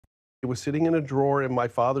It was sitting in a drawer in my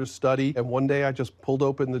father's study, and one day I just pulled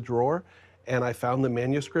open the drawer and I found the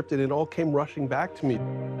manuscript, and it all came rushing back to me.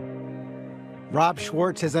 Rob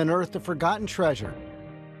Schwartz has unearthed a forgotten treasure.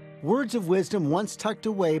 Words of wisdom once tucked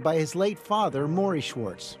away by his late father, Morrie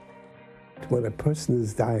Schwartz. When a person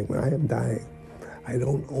is dying, when I am dying, I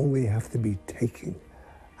don't only have to be taking,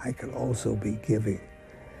 I can also be giving.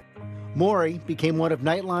 Morrie became one of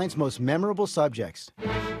Nightline's most memorable subjects.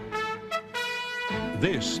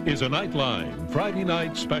 This is a Nightline Friday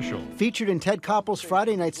night special. Featured in Ted Koppel's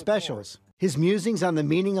Friday night specials, his musings on the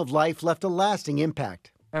meaning of life left a lasting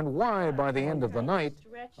impact. And why, by the end of the night,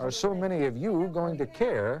 are so many of you going to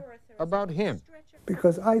care about him?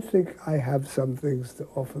 Because I think I have some things to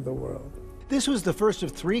offer the world. This was the first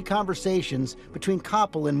of 3 conversations between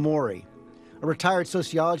Koppel and Morrie, a retired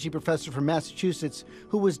sociology professor from Massachusetts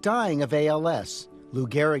who was dying of ALS, Lou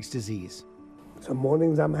Gehrig's disease. Some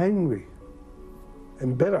mornings I'm angry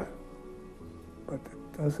and bitter, but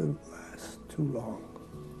it doesn't last too long.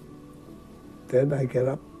 Then I get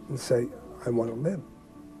up and say, I want to live.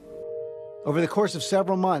 Over the course of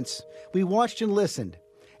several months, we watched and listened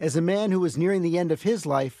as a man who was nearing the end of his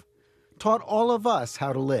life taught all of us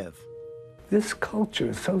how to live. This culture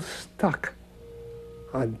is so stuck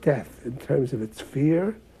on death in terms of its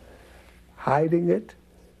fear, hiding it,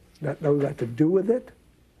 not knowing what to do with it,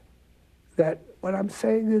 that what I'm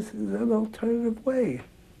saying is an alternative way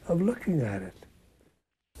of looking at it.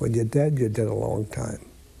 When you're dead a long time.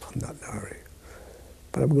 I'm not in a hurry.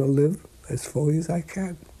 But I'm going to live as fully as I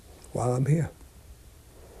can while I'm here,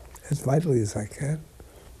 as vitally as I can,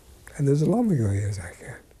 and as lovingly as I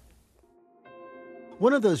can.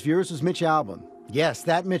 One of those viewers was Mitch Albom. Yes,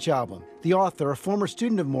 that Mitch Albom. The author, a former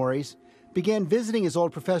student of Morrie's, began visiting his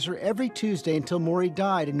old professor every Tuesday until Morrie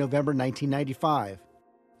died in November 1995.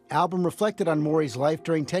 Albom reflected on Morrie's life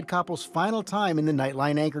during Ted Koppel's final time in the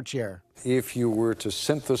Nightline anchor chair. If you were to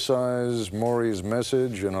synthesize Morrie's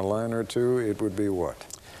message in a line or two, it would be what?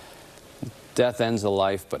 Death ends a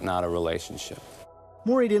life, but not a relationship.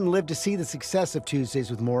 Morrie didn't live to see the success of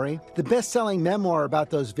Tuesdays with Morrie. The best-selling memoir about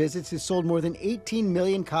those visits has sold more than 18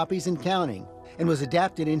 million copies and counting, and was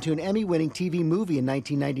adapted into an Emmy-winning TV movie in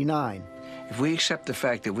 1999. If we accept the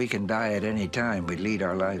fact that we can die at any time, we lead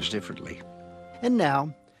our lives differently. And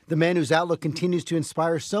now, the man whose outlook continues to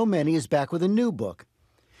inspire so many is back with a new book,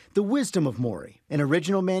 The Wisdom of Morrie, an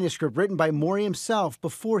original manuscript written by Morrie himself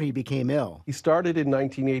before he became ill. He started in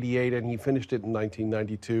 1988 and he finished it in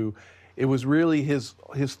 1992. It was really his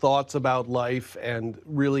thoughts about life and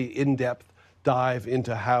really in-depth dive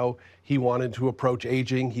into how he wanted to approach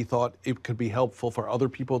aging. He thought it could be helpful for other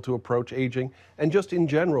people to approach aging, and just in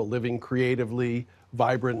general, living creatively,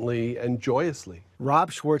 vibrantly, and joyously.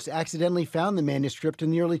 Rob Schwartz accidentally found the manuscript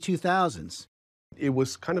in the early 2000s. It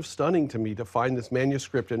was kind of stunning to me to find this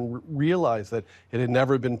manuscript and realize that it had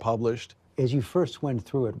never been published. As you first went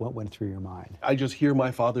through it, what went through your mind? I just hear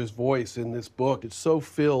my father's voice in this book. It's so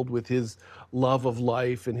filled with his love of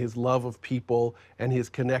life and his love of people and his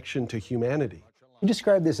connection to humanity. You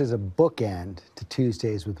describe this as a bookend to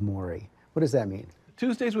Tuesdays with Morrie. What does that mean?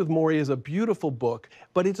 Tuesdays with Morrie is a beautiful book,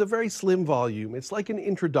 but it's a very slim volume. It's like an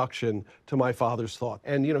introduction to my father's thought.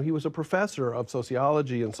 And, you know, he was a professor of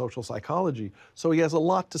sociology and social psychology, so he has a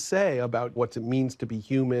lot to say about what it means to be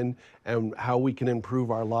human and how we can improve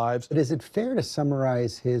our lives. But is it fair to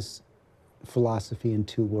summarize his philosophy in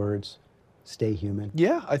 2 words? Stay human.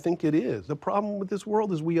 Yeah, I think it is. The problem with this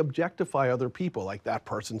world is we objectify other people, like that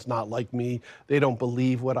person's not like me, they don't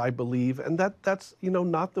believe what I believe, and that's, you know,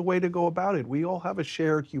 not the way to go about it. We all have a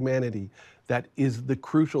shared humanity that is the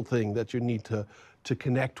crucial thing that you need to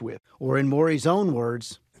connect with. Or in Morrie's own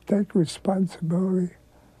words, take responsibility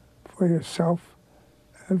for yourself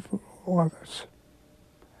and for others.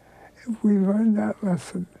 If we learn that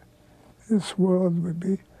lesson, this world would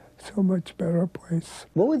be so much better place.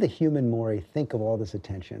 What would the human Morrie think of all this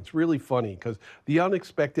attention? It's really funny because the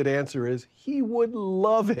unexpected answer is he would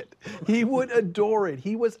love it. He would adore it.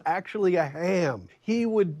 He was actually a ham. He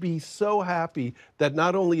would be so happy that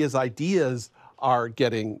not only his ideas are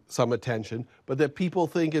getting some attention, but that people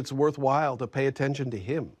think it's worthwhile to pay attention to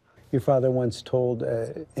him. Your father once told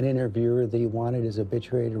an interviewer that he wanted his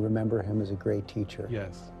obituary to remember him as a great teacher.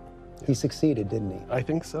 Yes. He succeeded, didn't he? I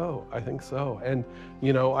think so. I think so. And,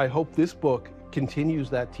 you know, I hope this book continues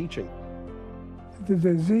that teaching. The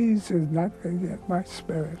disease is not going to get my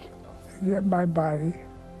spirit, get my body,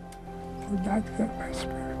 will not get my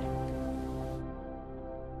spirit.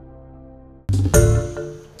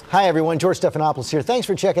 Hi, everyone. George Stephanopoulos here. Thanks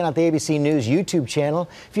for checking out the ABC News YouTube channel.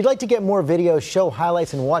 If you'd like to get more videos, show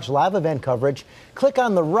highlights, and watch live event coverage, click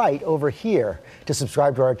on the right over here to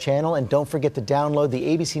subscribe to our channel. And don't forget to download the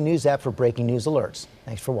ABC News app for breaking news alerts.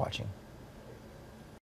 Thanks for watching.